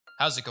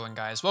How's it going,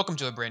 guys? Welcome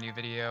to a brand new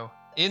video.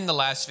 In the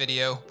last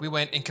video, we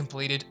went and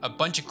completed a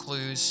bunch of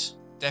clues.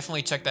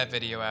 Definitely check that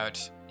video out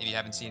if you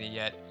haven't seen it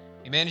yet.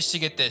 We managed to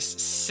get this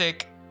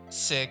sick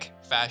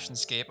fashion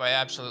scape. I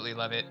absolutely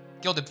love it.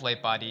 Gilded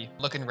plate body,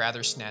 looking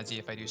rather snazzy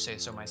if I do say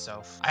so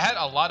myself. I had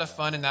a lot of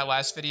fun in that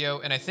last video,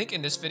 and I think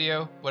in this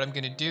video, what I'm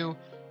gonna do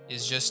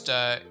is just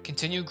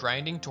continue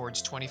grinding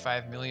towards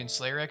 25 million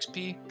Slayer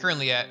XP.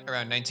 Currently at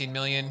around 19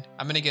 million.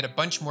 I'm gonna get a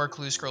bunch more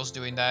clue scrolls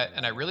doing that,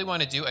 and I really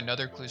want to do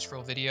another clue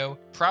scroll video,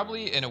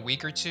 probably in a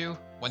week or two,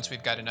 once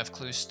we've got enough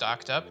clues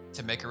stocked up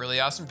to make a really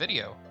awesome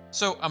video.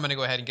 So I'm gonna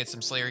go ahead and get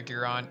some Slayer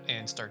gear on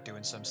and start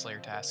doing some Slayer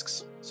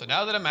tasks. So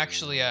now that I'm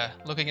actually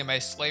looking at my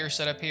Slayer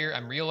setup here,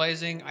 I'm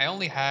realizing I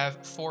only have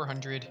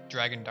 400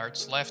 Dragon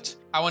Darts left.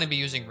 I want to be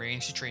using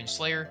range to train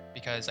Slayer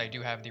because I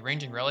do have the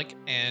ranging relic,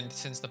 and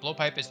since the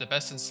blowpipe is the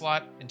best in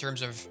slot in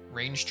terms of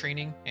range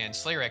training and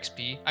Slayer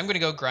XP, I'm gonna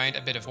go grind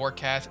a bit of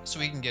Vorkath so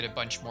we can get a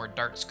bunch more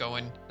darts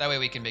going. That way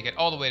we can make it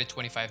all the way to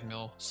 25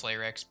 mil Slayer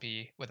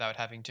XP without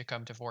having to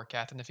come to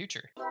Vorkath in the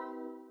future.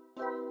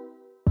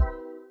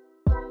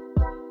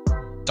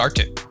 Dart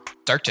tip,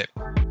 dart tip,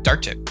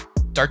 dart tip,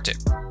 dart tip.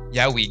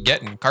 Yeah, we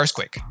gettin' cars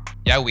quick.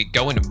 Yeah, we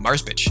goin' to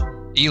Mars, bitch.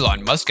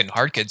 Elon Musk and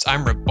hard kids,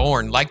 I'm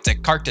reborn like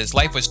Descartes.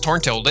 Life was torn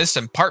till this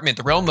apartment.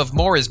 The realm of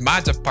more is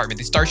my department.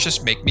 These stars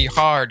just make me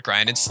hard.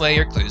 Grinding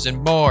Slayer, clues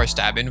and more.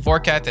 Stabbing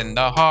Vorkath in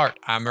the heart.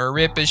 I'ma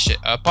rip his shit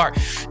apart.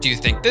 Do you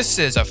think this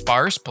is a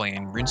farce?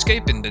 Playing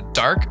RuneScape in the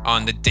dark.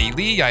 On the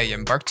daily, I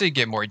embark to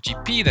get more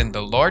GP than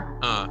the Lord.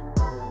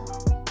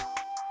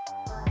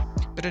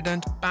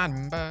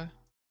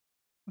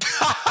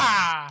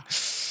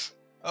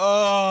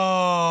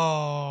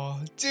 Oh,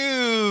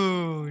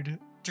 dude.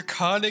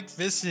 Draconic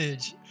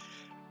Visage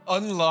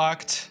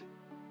unlocked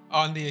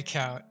on the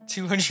account.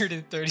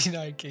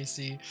 239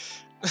 KC.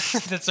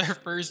 That's our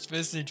first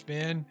Visage,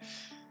 man.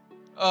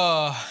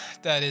 Oh,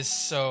 that is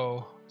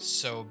so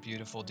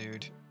beautiful,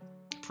 dude.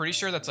 Pretty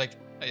sure that's like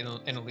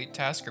an elite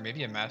task or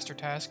maybe a master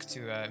task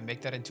to make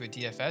that into a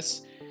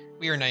DFS.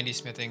 We are 90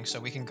 smithing, so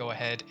we can go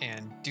ahead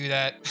and do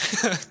that.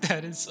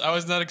 I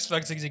was not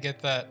expecting to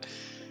get that.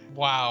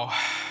 Wow,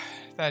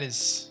 that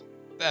is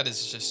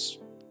just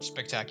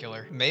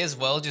spectacular. May as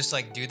well just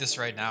like do this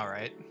right now,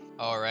 right?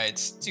 All right,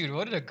 dude,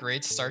 what a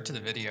great start to the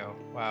video.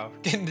 Wow,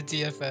 getting the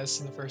DFS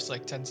in the first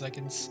like 10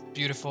 seconds.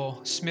 Beautiful.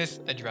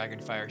 Smith a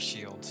Dragonfire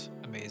shield.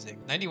 Amazing.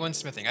 91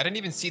 smithing. I didn't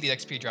even see the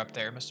XP drop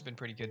there. Must have been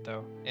pretty good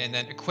though. And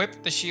then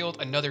equip the shield,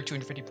 another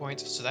 250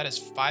 points. So that is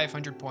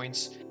 500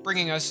 points,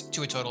 bringing us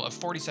to a total of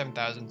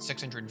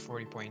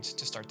 47,640 points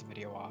to start the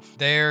video off.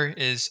 There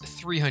is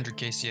 300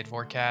 KC at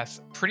Vorkath.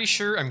 Pretty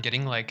sure I'm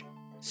getting like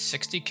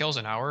 60 kills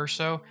an hour or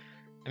so.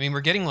 I mean,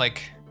 we're getting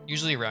like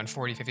usually around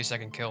 40, 50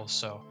 second kills.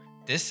 So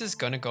this is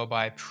gonna go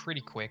by pretty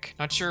quick.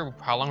 Not sure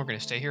how long we're gonna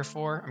stay here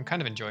for. I'm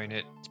kind of enjoying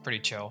it. It's pretty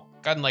chill.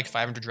 Gotten like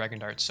 500 Dragon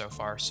Darts so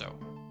far, so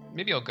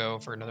maybe I'll go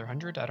for another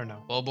 100. I don't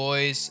know. Well,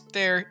 boys,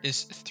 there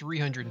is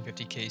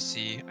 350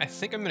 KC. I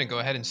think I'm gonna go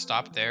ahead and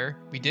stop there.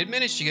 We did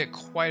manage to get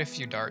quite a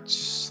few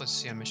darts. Let's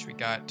see how much we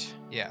got.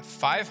 Yeah,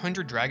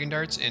 500 Dragon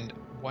Darts and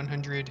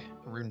 100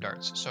 Rune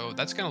Darts. So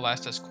that's gonna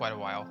last us quite a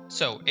while.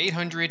 So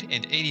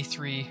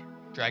 883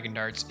 Dragon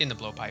Darts in the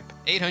blowpipe.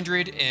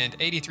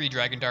 883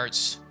 Dragon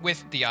Darts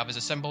with the Ava's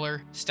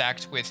Assembler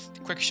stacked with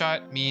Quick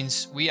Shot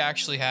means we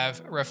actually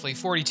have roughly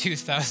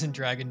 42,000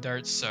 Dragon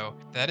Darts. So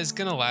that is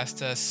gonna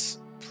last us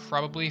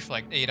probably for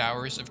like 8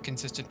 hours of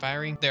consistent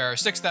firing. There are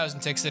 6,000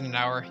 ticks in an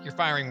hour. You're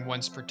firing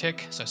once per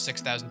tick, so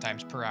 6,000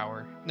 times per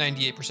hour.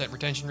 98%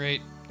 retention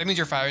rate. That means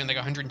you're firing like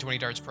 120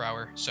 darts per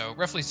hour, so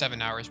roughly 7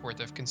 hours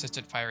worth of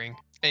consistent firing.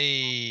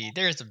 Hey,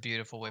 there's a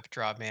beautiful whip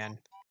drop, man.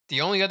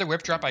 The only other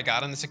whip drop I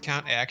got on this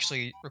account I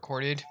actually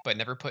recorded but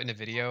never put in a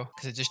video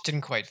because it just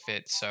didn't quite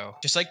fit. So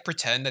just like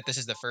pretend that this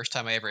is the first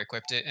time I ever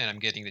equipped it and I'm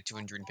getting the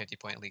 250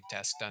 point league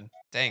task done.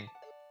 Dang,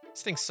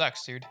 this thing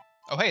sucks, dude.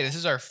 Oh hey, this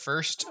is our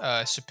first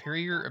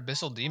superior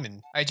abyssal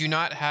demon. I do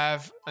not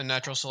have a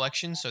natural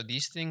selection, so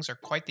these things are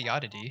quite the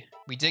oddity.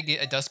 We did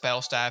get a dust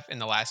battle staff in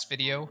the last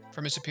video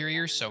from a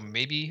superior, so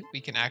maybe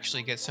we can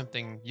actually get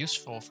something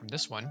useful from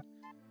this one.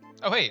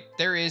 Oh hey,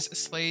 there is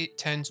slay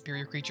 10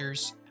 superior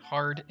creatures.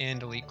 Hard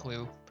and elite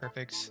clue.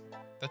 Perfect.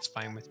 That's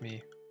fine with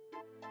me.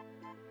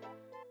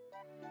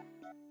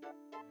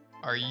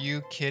 Are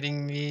you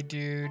kidding me,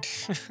 dude?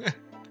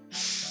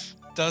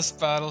 Dust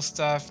battle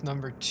staff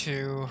number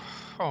 2.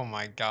 Oh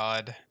my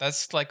god.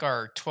 That's like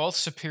our 12th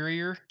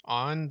superior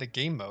on the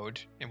game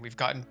mode, and we've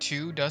gotten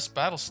 2 dust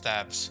battle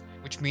staffs,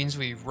 which means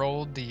we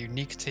rolled the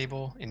unique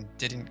table and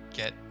didn't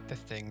get the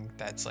thing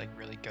that's like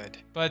really good.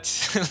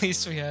 But at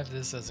least we have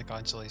this as a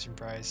consolation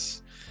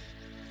prize.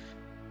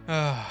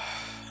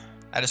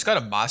 I just got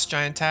a Moss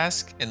Giant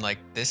task, and like,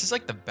 this is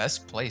like the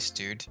best place,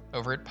 dude.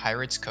 Over at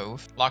Pirates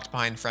Cove, locked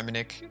behind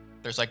Fremenic.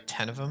 There's like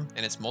 10 of them,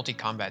 and it's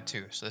multi-combat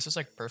too, so this is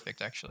like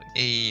perfect actually.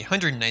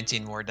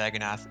 119 more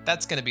Dagonoth.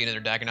 That's gonna be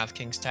another Dagonoth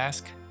King's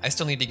task. I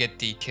still need to get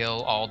the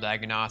kill all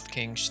Dagonoth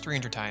Kings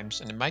 300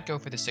 times, and it might go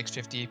for the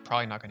 650,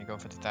 probably not gonna go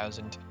for the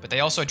 1000. But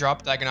they also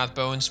drop Dagonoth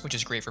Bones, which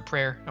is great for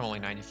prayer. I'm only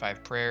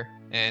 95 prayer.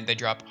 And they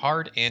drop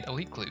hard and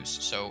elite clues,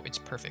 so it's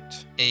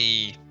perfect.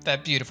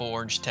 That beautiful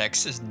orange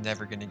text is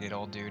never gonna get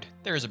old, dude.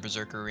 There is a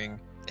Berserker ring.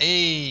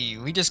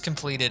 We just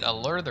completed a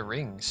Lord of the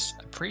Rings.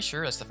 I'm pretty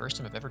sure that's the first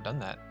time I've ever done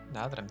that,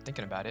 now that I'm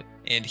thinking about it.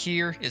 And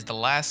here is the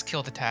last kill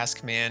of the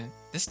task, man.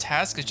 This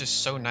task is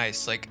just so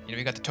nice. Like, you know,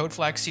 we got the Toad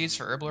Flax Seeds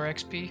for Herbler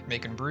XP,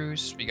 making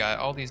brews. We got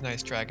all these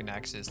nice Dragon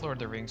Axes, Lord of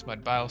the Rings,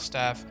 Mud Bile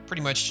Staff.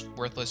 Pretty much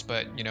worthless,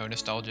 but, you know,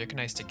 nostalgic,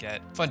 nice to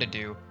get, fun to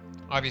do.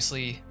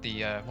 Obviously,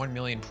 the 1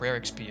 million prayer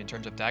XP in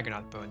terms of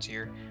Dagonoth Bones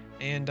here.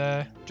 And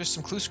just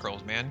some clue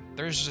scrolls, man.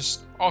 There's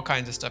just all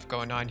kinds of stuff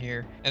going on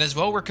here. And as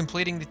well, we're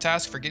completing the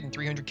task for getting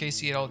 300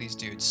 KC at all these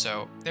dudes.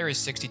 So there is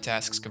 60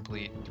 tasks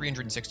complete,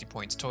 360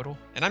 points total.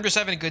 And I'm just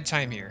having a good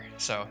time here.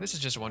 So this is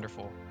just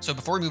wonderful. So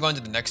before we move on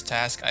to the next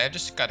task, I have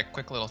just got a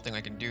quick little thing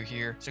I can do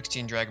here.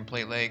 16 Dragon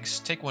Plate Legs,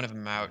 take one of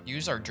them out,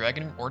 use our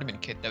Dragon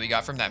Ornament Kit that we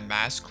got from that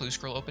mass clue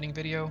scroll opening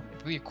video.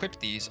 If we equip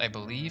these, I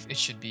believe it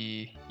should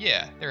be,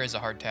 yeah, there is a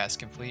hard task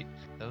complete.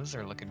 Those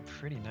are looking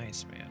pretty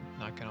nice, man.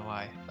 Not gonna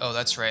lie. Oh,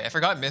 that's right. I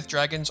forgot Myth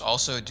Dragons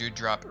also do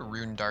drop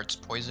Rune Darts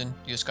poison.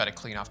 You just gotta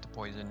clean off the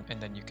poison, and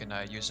then you can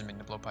use them in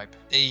the blowpipe.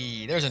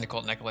 There's an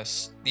occult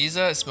necklace. These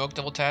smoke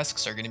double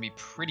tasks are gonna be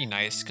pretty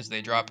nice because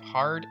they drop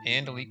hard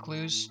and elite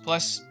clues.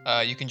 Plus,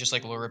 you can just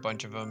like lure a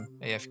bunch of them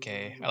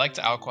AFK. I like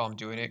to alk while I'm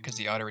doing it because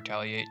the auto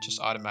retaliate just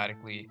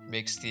automatically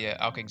makes the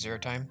alkic 0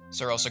 time.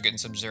 So we're also getting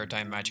some 0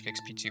 time magic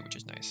XP too, which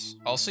is nice.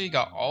 Also, you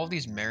got all of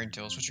these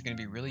Marintils, which are gonna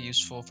be really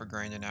useful for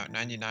grinding out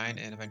 99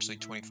 and eventually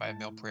 25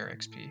 mil prayer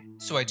XP.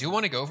 So I do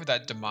want to go for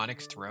that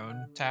Demonic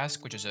Throne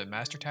task, which is a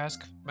master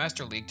task.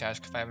 Master League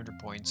task, 500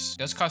 points. It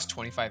does cost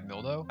 25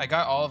 mil though. I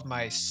got all of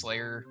my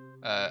Slayer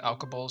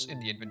alcohols in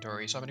the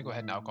inventory, so I'm gonna go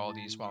ahead and alcohol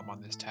these while I'm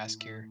on this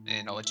task here,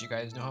 and I'll let you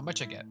guys know how much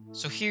I get.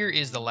 So here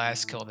is the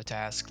last kill of the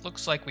task.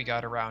 Looks like we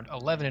got around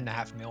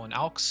 11.5 mil in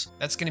alks.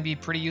 That's gonna be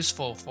pretty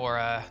useful for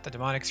the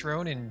Demonic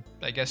Throne and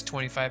I guess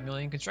 25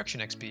 million construction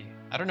XP.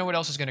 I don't know what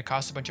else is gonna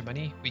cost a bunch of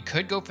money. We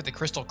could go for the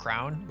Crystal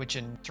Crown, which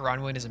in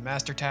Taranwin is a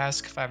master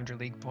task, 500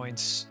 league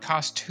points.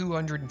 Cost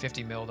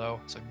 250 mil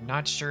though, so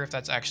not sure if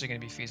that's actually gonna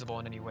be feasible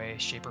in any way,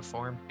 shape, or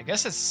form. I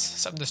guess it's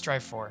something to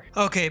strive for.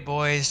 Okay,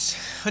 boys,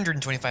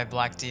 125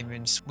 Black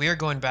Demons. We are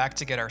going back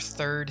to get our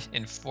 3rd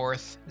and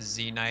 4th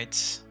Z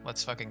Knights.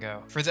 Let's fucking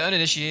go. For the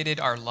uninitiated,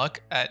 our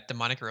luck at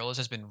Demonic Gorillas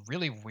has been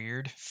really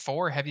weird.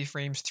 4 heavy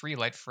frames, 3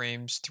 light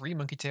frames, 3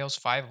 monkey tails,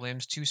 5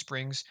 limbs, 2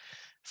 springs,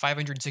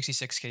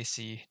 566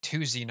 KC,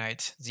 2 Z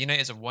Knights. Z Knight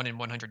is a 1 in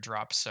 100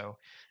 drop, so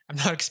I'm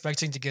not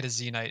expecting to get a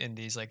Z Knight in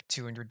these like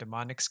 200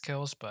 demonics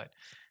kills, but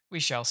we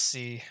shall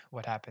see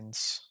what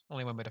happens.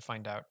 Only one way to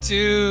find out.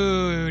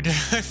 Dude!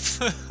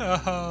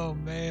 Oh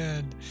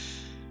man.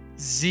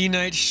 Z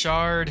Knight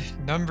Shard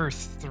number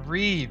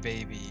 3,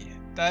 baby.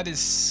 That is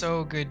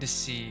so good to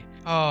see.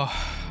 Oh,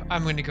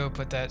 I'm gonna go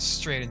put that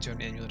straight into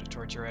an Amulet of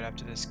Torture right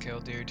after this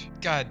kill, dude.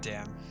 God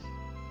damn.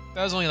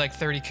 That was only like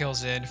 30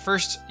 kills in.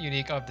 First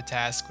unique of the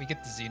task. We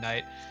get the Z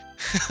Knight.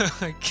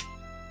 Like,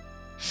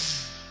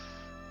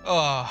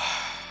 oh,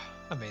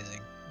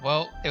 amazing.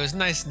 Well, it was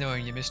nice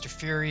knowing you, Mr.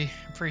 Fury.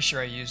 I'm pretty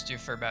sure I used you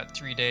for about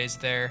 3 days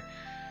there.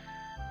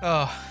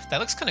 Oh, that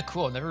looks kind of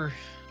cool. I don't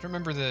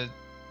remember the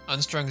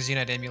unstrung Z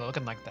Knight amulet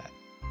looking like that.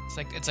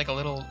 It's like a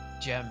little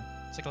gem.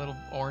 It's like a little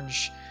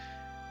orange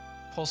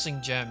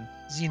pulsing gem.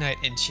 Z Knight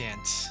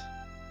enchant.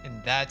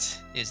 And that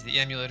is the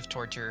Amulet of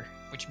Torture,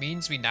 which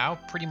means we now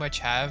pretty much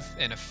have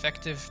an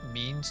effective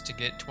means to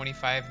get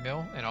 25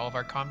 mil in all of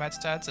our combat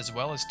stats, as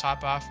well as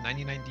top off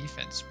 99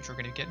 defense, which we're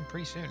going to get in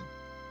pretty soon.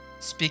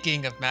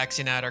 Speaking of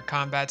maxing out our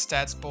combat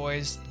stats,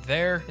 boys,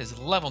 there is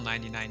level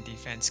 99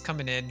 defense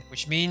coming in,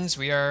 which means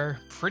we are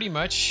pretty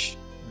much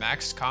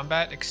max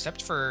combat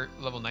except for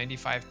level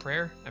 95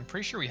 prayer. I'm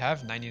pretty sure we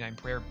have 99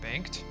 prayer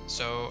banked,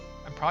 so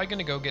I'm probably going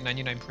to go get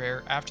 99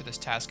 prayer after this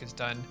task is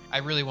done. I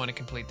really want to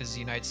complete the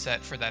Z Knight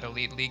set for that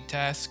Elite League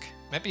task.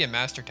 Might be a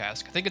master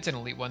task. I think it's an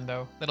elite one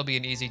though. That'll be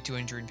an easy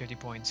 250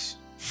 points.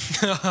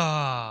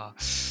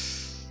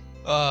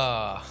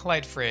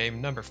 Light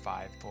frame number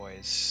 5,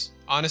 boys.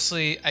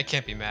 Honestly, I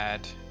can't be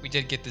mad. We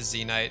did get the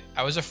Z Knight.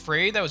 I was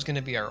afraid that was going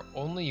to be our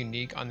only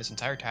unique on this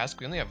entire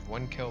task. We only have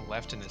 1 kill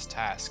left in this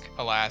task.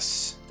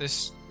 Alas,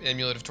 this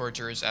Amulet of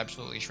Torture is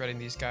absolutely shredding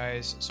these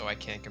guys, so I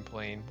can't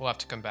complain. We'll have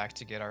to come back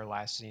to get our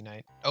last Z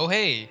Knight. Oh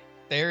hey,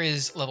 there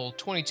is level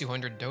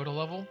 2200 Dota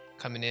level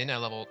coming in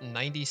at level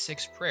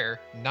 96 prayer.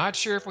 Not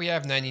sure if we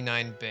have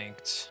 99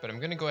 banked, but I'm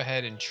gonna go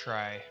ahead and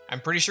try.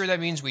 I'm pretty sure that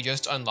means we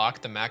just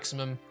unlocked the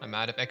maximum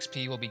amount of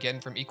XP we'll be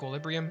getting from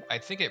Equilibrium. I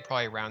think it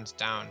probably rounds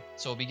down.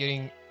 So we'll be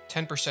getting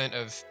 10%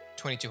 of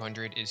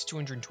 2200 is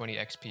 220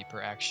 XP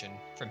per action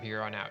from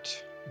here on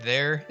out.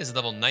 There is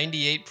level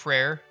 98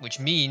 prayer, which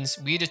means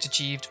we just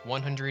achieved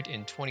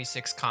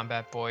 126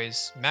 combat,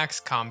 boys. Max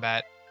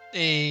combat.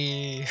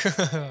 Hey,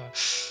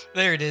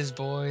 there it is,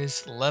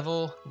 boys.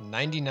 Level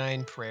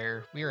 99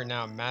 prayer. We are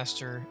now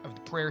master of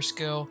the prayer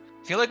skill.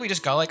 I feel like we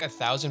just got like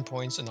 1,000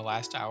 points in the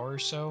last hour or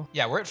so.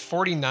 Yeah, we're at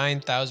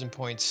 49,000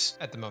 points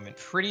at the moment.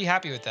 Pretty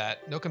happy with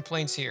that. No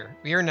complaints here.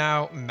 We are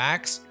now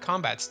max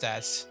combat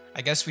stats.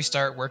 I guess we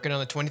start working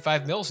on the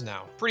 25 mils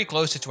now. Pretty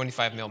close to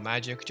 25 mil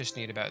magic, just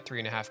need about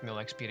 3.5 mil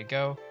XP to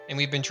go. And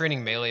we've been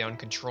training melee on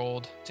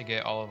controlled to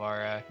get all of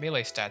our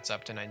melee stats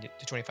up to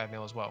 25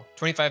 mil as well.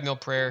 25 mil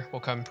prayer will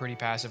come pretty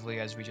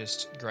passively as we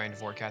just grind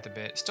Vorkath a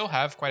bit. Still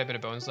have quite a bit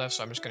of bones left,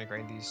 so I'm just gonna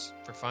grind these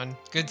for fun.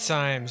 Good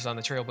times on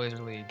the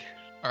Trailblazer League.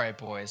 All right,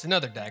 boys,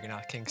 another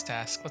Dagonoth King's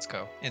task. Let's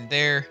go. And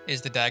there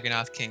is the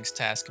Dagonoth King's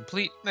task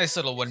complete. Nice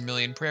little 1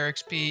 million prayer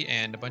XP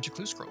and a bunch of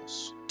clue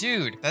scrolls.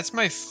 Dude, that's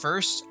my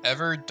first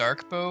ever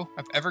dark bow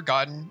I've ever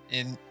gotten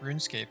in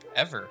RuneScape,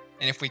 ever.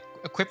 And if we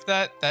equip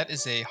that, that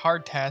is a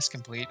hard task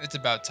complete. It's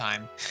about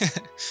time.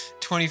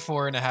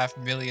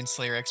 24.5 million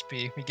Slayer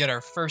XP. We get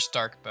our first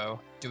dark bow,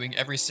 doing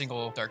every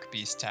single Dark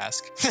Beast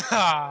task.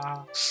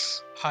 Hi,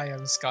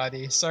 I'm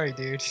Scotty. Sorry,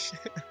 dude.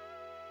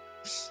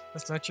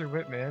 That's not your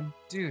whip, man.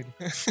 Dude.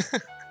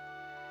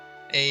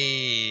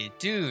 Hey,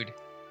 dude.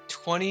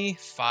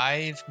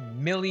 25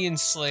 million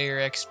Slayer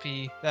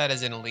XP. That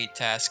is an elite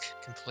task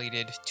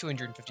completed.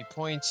 250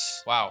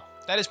 points. Wow.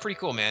 That is pretty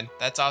cool, man.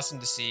 That's awesome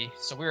to see.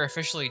 So we're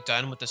officially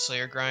done with the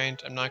Slayer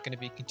grind. I'm not going to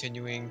be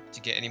continuing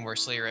to get any more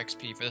Slayer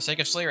XP for the sake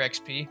of Slayer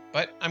XP,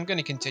 but I'm going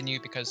to continue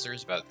because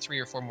there's about 3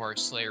 or 4 more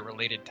Slayer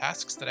related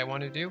tasks that I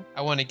want to do.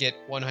 I want to get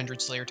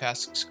 100 Slayer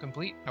tasks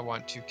complete. I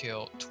want to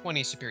kill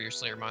 20 superior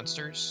Slayer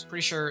monsters.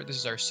 Pretty sure this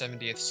is our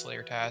 70th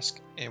Slayer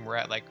task, and we're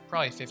at like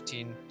probably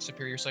 15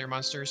 superior Slayer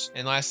monsters.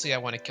 And lastly, I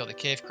want to kill the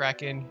Cave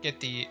Kraken, get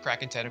the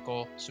Kraken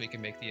Tentacle so we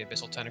can make the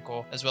Abyssal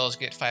Tentacle, as well as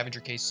get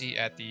 500 KC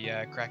at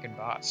the Kraken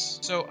boss.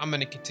 So I'm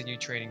going to continue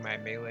training my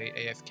melee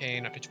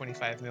AFK up to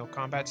 25 mil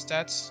combat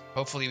stats.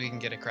 Hopefully we can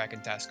get a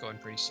Kraken task going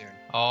pretty soon.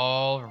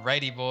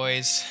 Alrighty,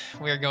 boys.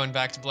 We are going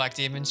back to Black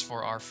Demons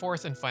for our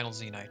 4th and final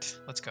Z-Night.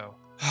 Let's go.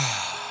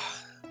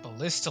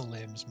 Ballista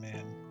Limbs,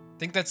 man. I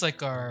think that's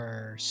like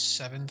our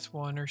 7th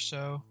one or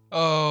so.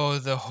 Oh,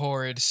 the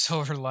horrid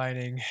silver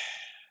lining.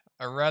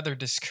 A rather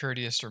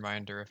discourteous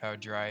reminder of how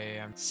dry I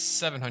am.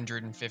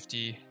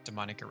 750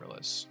 demonic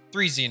gorillas.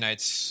 3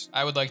 Z-Nights.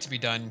 I would like to be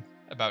done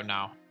about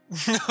now.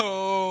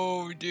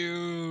 No,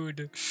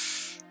 dude.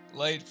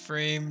 Light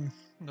frame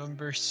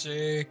number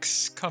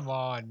 6. Come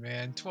on,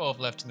 man.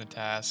 12 left in the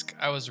task.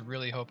 I was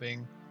really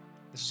hoping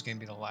this was going to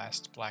be the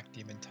last Black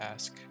Demon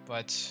task,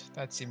 but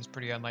that seems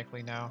pretty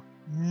unlikely now.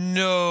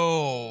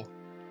 No.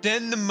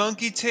 Then the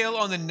monkey tail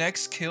on the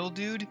next kill,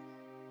 dude.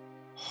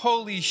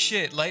 Holy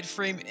shit. Light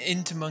frame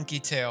into monkey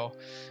tail.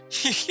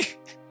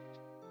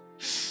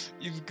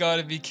 You've got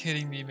to be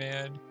kidding me,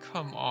 man.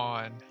 Come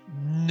on.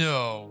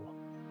 No.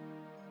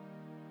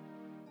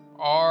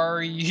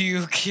 Are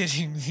you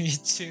kidding me,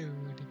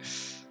 dude?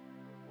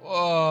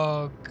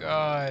 Oh,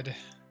 God.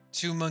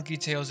 2 monkey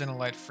tails and a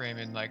light frame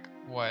in like,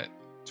 what,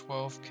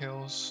 12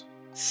 kills?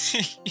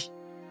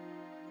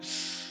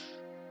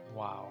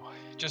 Wow.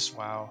 Just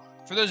wow.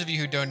 For those of you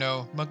who don't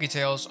know, monkey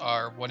tails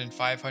are 1 in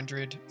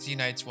 500,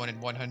 Z-Nights 1 in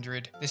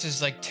 100. This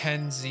is like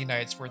 10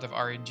 Z-Nights worth of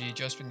RNG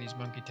just in these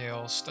monkey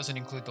tails. Doesn't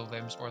include the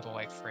limbs or the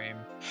light frame.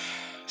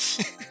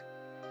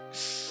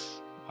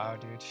 Wow,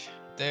 dude.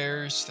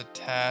 There's the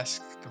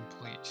task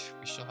complete.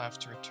 We shall have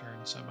to return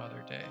some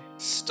other day.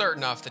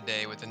 Starting off the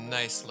day with a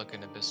nice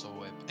looking Abyssal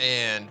Whip.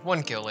 And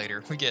 1 kill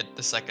later, we get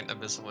the 2nd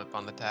Abyssal Whip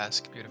on the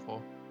task.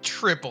 Beautiful.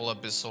 Triple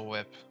Abyssal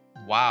Whip.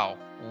 Wow.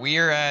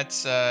 We're at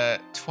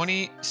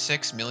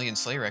 26 million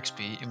Slayer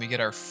XP, and we get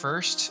our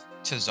first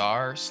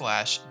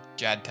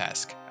Tazar/Jad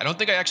task. I don't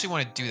think I actually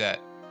want to do that,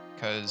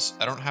 because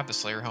I don't have the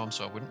Slayer Helm,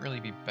 so it wouldn't really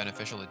be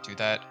beneficial to do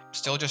that.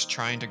 Still just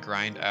trying to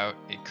grind out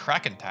a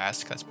Kraken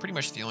task. That's pretty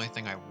much the only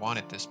thing I want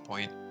at this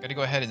point. Gotta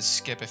go ahead and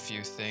skip a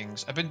few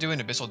things. I've been doing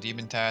Abyssal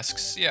Demon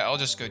tasks. Yeah, I'll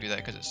just go do that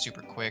because it's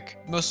super quick.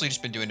 Mostly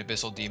just been doing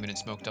Abyssal Demon and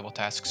Smoke Double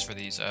tasks for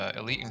these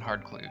Elite and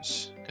Hard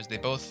clues, because they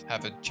both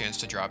have a chance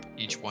to drop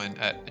each one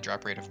at a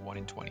drop rate of 1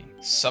 in 20.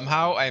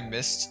 Somehow I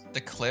missed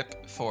the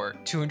clip for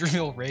 200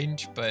 mil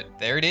range, but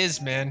there it is,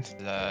 man.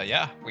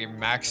 Yeah, we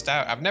maxed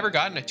out. I've never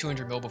gotten a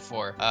 200 mil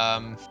before.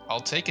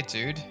 I'll take it,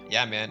 dude.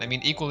 Yeah, man. I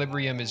mean,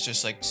 Equilibrium is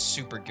just like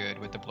super good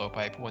with the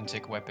blowpipe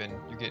 1-tick weapon.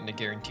 You're getting a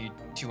guaranteed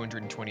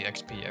 220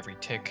 XP every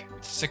tick.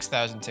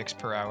 6,000 ticks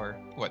per hour.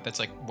 What, that's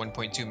like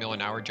 1.2 mil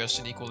an hour just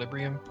in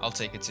Equilibrium? I'll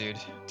take it, dude.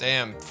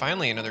 Damn,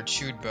 finally another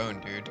chewed bone,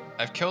 dude.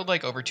 I've killed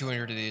like over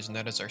 200 of these, and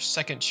that is our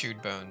 2nd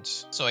chewed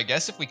bones. So I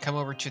guess if we come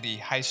over to the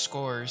high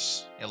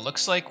scores, it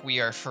looks like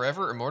we are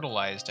forever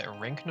immortalized at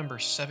rank number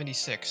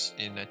 76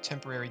 in a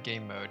temporary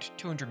game mode,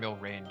 200 mil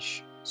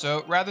range.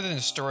 So rather than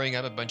storing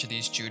up a bunch of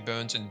these chewed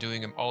bones and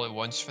doing them all at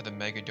once for the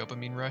mega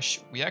dopamine rush,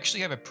 we actually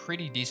have a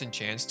pretty decent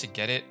chance to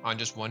get it on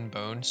just 1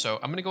 bone. So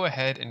I'm gonna go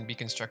ahead and be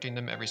constructing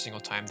them every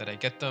single time that I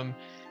get them.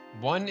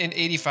 1 in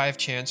 85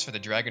 chance for the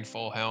Dragon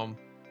Full Helm.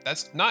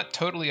 That's not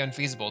totally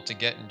unfeasible to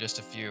get in just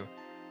a few.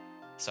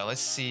 So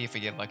let's see if we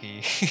get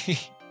lucky.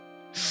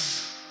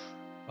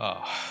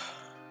 Oh.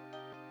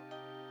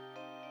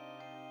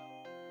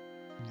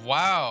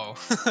 Wow.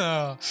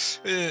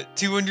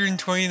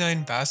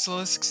 229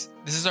 basilisks.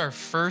 This is our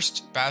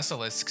first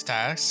basilisk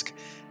task.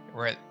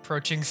 We're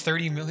approaching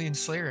 30 million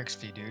Slayer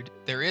XP, dude.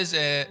 There is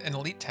an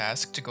elite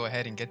task to go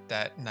ahead and get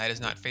that Night is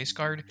Not face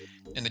card,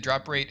 and the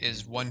drop rate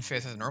is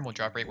 1/5 of the normal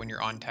drop rate when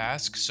you're on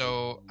task,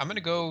 so I'm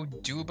gonna go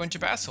do a bunch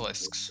of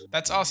basilisks.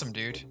 That's awesome,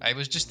 dude. I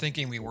was just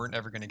thinking we weren't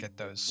ever gonna get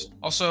those.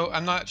 Also,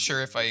 I'm not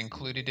sure if I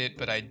included it,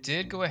 but I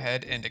did go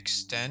ahead and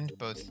extend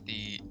both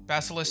the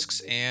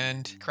basilisks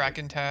and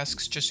Kraken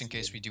tasks, just in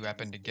case we do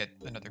happen to get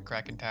another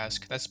Kraken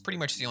task. That's pretty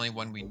much the only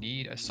one we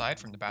need aside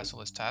from the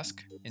basilisk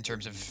task, in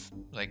terms of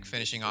like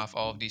finishing off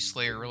all of these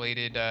Slayer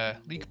related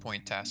league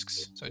point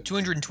tasks. So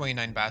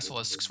 229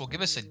 basilisks will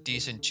give us a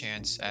decent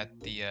chance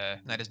at the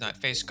Night is Not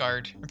face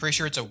guard. I'm pretty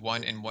sure it's a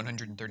 1 in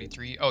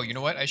 133. Oh, you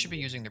know what? I should be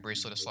using the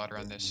Bracelet of Slaughter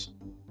on this.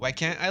 Why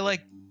can't I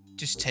like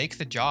just take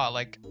the jaw?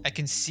 Like I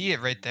can see it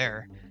right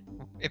there.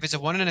 If it's a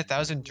 1 in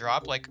 1,000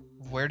 drop, like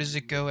where does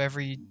it go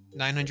every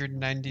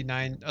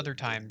 999 other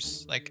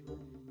times? Like,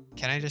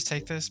 can I just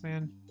take this,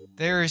 man?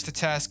 There is the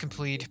task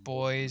complete,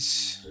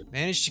 boys.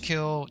 Managed to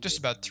kill just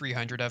about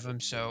 300 of them,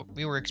 so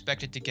we were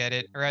expected to get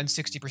it. Around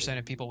 60%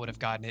 of people would have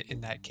gotten it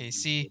in that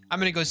KC. I'm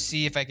gonna go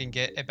see if I can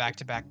get a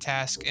back-to-back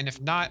task, and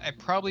if not, I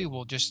probably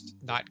will just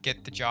not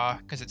get the jaw,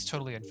 because it's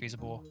totally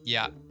unfeasible.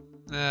 Yeah,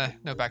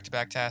 no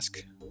back-to-back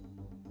task.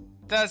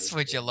 That's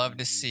what you love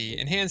to see.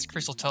 Enhanced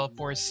Crystal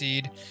Teleport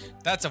Seed.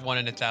 That's a 1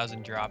 in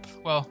 1,000 drop.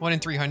 Well, 1 in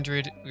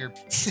 300. We're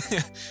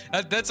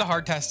that's a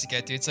hard task to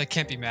get, dude. So I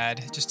can't be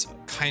mad. Just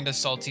kind of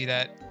salty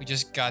that we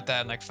just got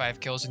that in like 5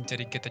 kills and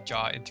didn't get the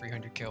jaw in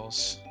 300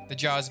 kills. The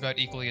jaw is about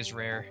equally as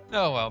rare.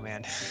 Oh well,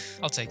 man.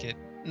 I'll take it.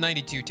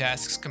 92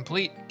 tasks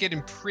complete.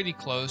 Getting pretty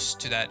close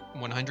to that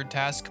 100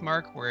 task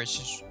mark, where it's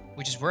just,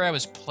 which is where I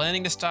was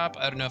planning to stop.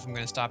 I don't know if I'm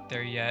going to stop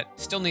there yet.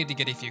 Still need to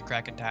get a few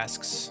Kraken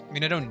tasks. I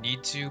mean, I don't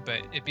need to, but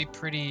it'd be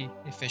pretty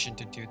efficient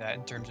to do that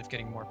in terms of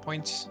getting more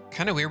points.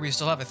 Kind of weird, we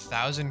still have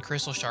 1,000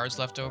 crystal shards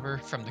left over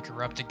from the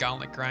corrupted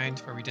gauntlet grind,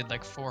 where we did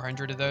like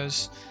 400 of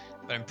those.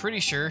 But I'm pretty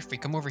sure if we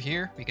come over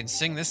here, we can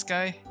sing this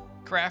guy,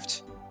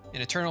 craft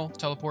an eternal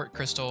teleport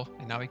crystal,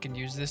 and now we can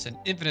use this an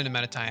infinite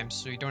amount of times,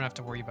 so you don't have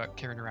to worry about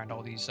carrying around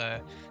all these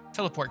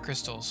teleport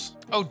crystals.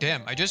 Oh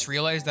damn, I just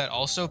realized that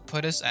also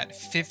put us at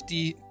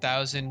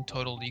 50,000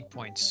 total league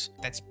points.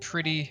 That's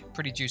pretty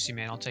juicy,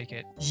 man. I'll take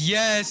it.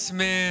 Yes,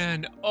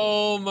 man.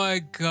 Oh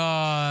my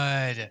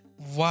god.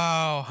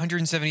 Wow,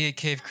 178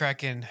 Cave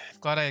Kraken.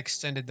 Glad I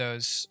extended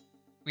those.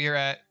 We are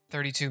at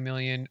 32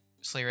 million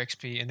Slayer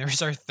XP, and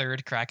there's our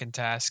 3rd Kraken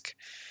task.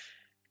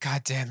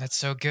 God damn, that's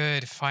so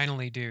good.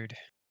 Finally, dude.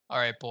 All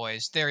right,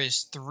 boys, there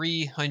is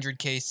 300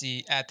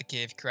 KC at the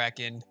Cave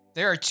Kraken.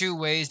 There are 2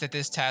 ways that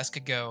this task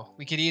could go.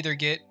 We could either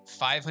get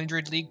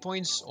 500 league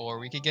points, or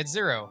we could get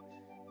 0.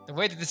 The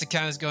way that this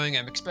account is going,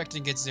 I'm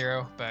expecting to get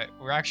 0, but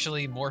we're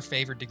actually more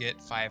favored to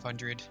get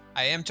 500.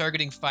 I am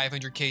targeting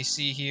 500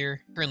 KC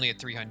here, currently at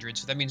 300,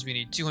 so that means we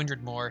need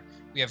 200 more.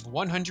 We have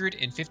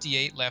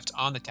 158 left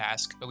on the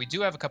task, but we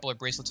do have a couple of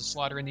Bracelets of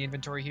Slaughter in the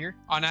inventory here.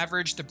 On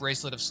average, the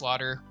Bracelet of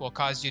Slaughter will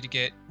cause you to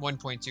get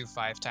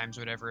 1.25 times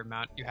whatever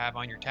amount you have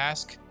on your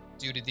task,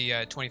 due to the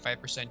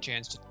 25%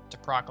 chance to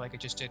proc like it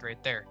just did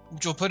right there,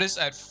 which will put us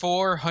at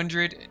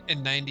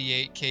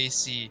 498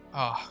 KC.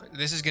 Oh,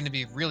 this is going to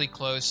be really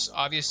close.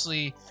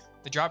 Obviously,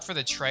 the drop for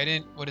the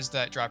Trident, what is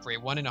that drop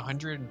rate? 1 in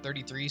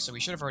 133, so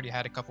we should have already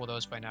had a couple of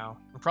those by now.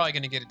 We're probably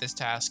going to get it this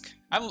task.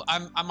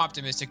 I'm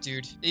optimistic,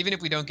 dude. Even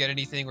if we don't get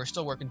anything, we're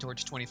still working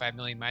towards 25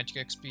 million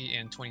magic XP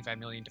and 25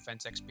 million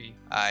defense XP.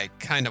 I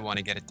kind of want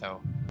to get it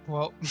though.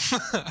 Well,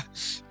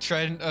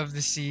 Trident of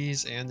the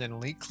Seas and an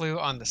Elite Clue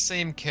on the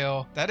same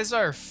kill. That is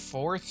our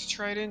 4th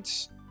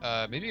Trident.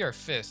 Maybe our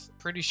 5th.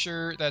 Pretty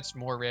sure that's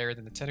more rare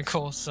than the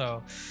Tentacle,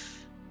 so...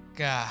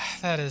 God,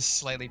 that is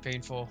slightly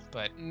painful,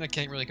 but I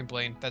can't really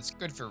complain. That's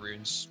good for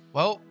runes.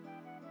 Well,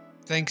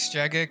 thanks,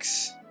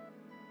 Jagex.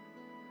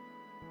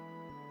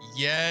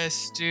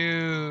 Yes,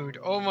 dude.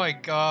 Oh my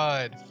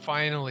god,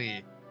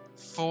 finally.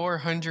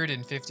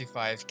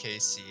 455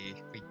 KC.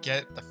 We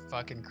get the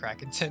fucking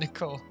Kraken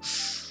Tentacle.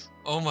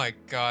 Oh my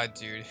god,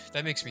 dude.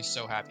 That makes me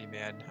so happy,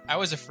 man. I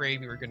was afraid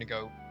we were going to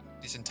go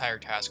this entire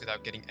task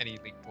without getting any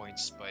league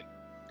points, but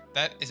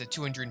that is a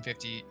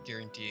 250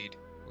 guaranteed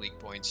league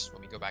points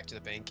when we go back to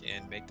the bank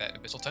and make that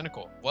Abyssal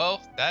Tentacle.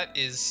 Well, that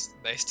is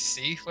nice to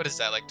see. What is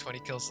that, like 20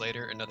 kills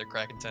later, another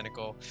Kraken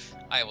Tentacle?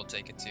 I will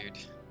take it, dude.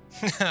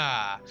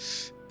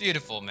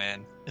 Beautiful,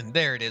 man. And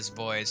there it is,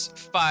 boys.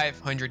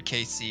 500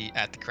 KC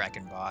at the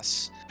Kraken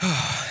boss.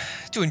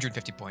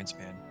 250 points,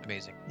 man.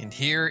 Amazing. And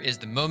here is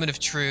the moment of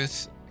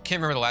truth. I can't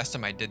remember the last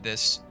time I did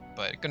this,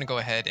 but gonna go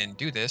ahead and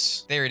do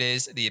this. There it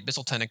is, the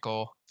Abyssal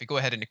Tentacle. If we go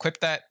ahead and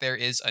equip that, there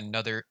is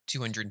another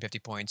 250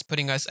 points,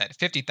 putting us at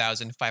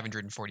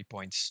 50,540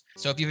 points.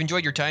 So if you've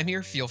enjoyed your time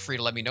here, feel free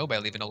to let me know by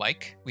leaving a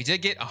like. We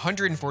did get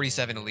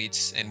 147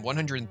 elites and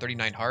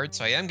 139 hearts,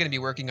 so I am going to be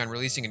working on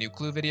releasing a new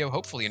clue video.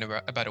 Hopefully in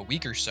about a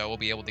week or so, we'll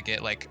be able to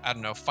get like, I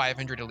don't know,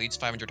 500 elites,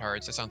 500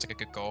 hearts. That sounds like a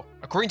good goal.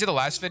 According to the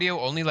last video,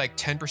 only like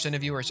 10%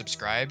 of you are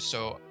subscribed,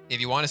 so If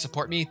you want to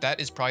support me,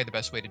 that is probably the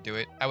best way to do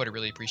it. I would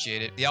really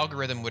appreciate it. The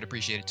algorithm would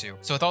appreciate it too.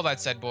 So with all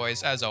that said,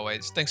 boys, as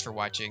always, thanks for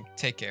watching.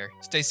 Take care.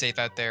 Stay safe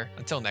out there.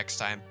 Until next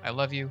time, I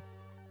love you.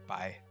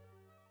 Bye.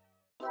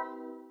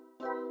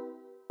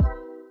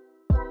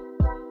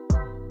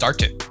 Dart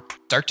tip,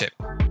 dart tip,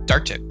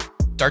 dart tip,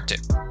 dart tip.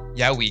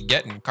 Yeah, we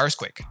gettin' cars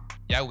quick.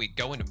 Yeah, we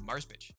going to Mars, bitch.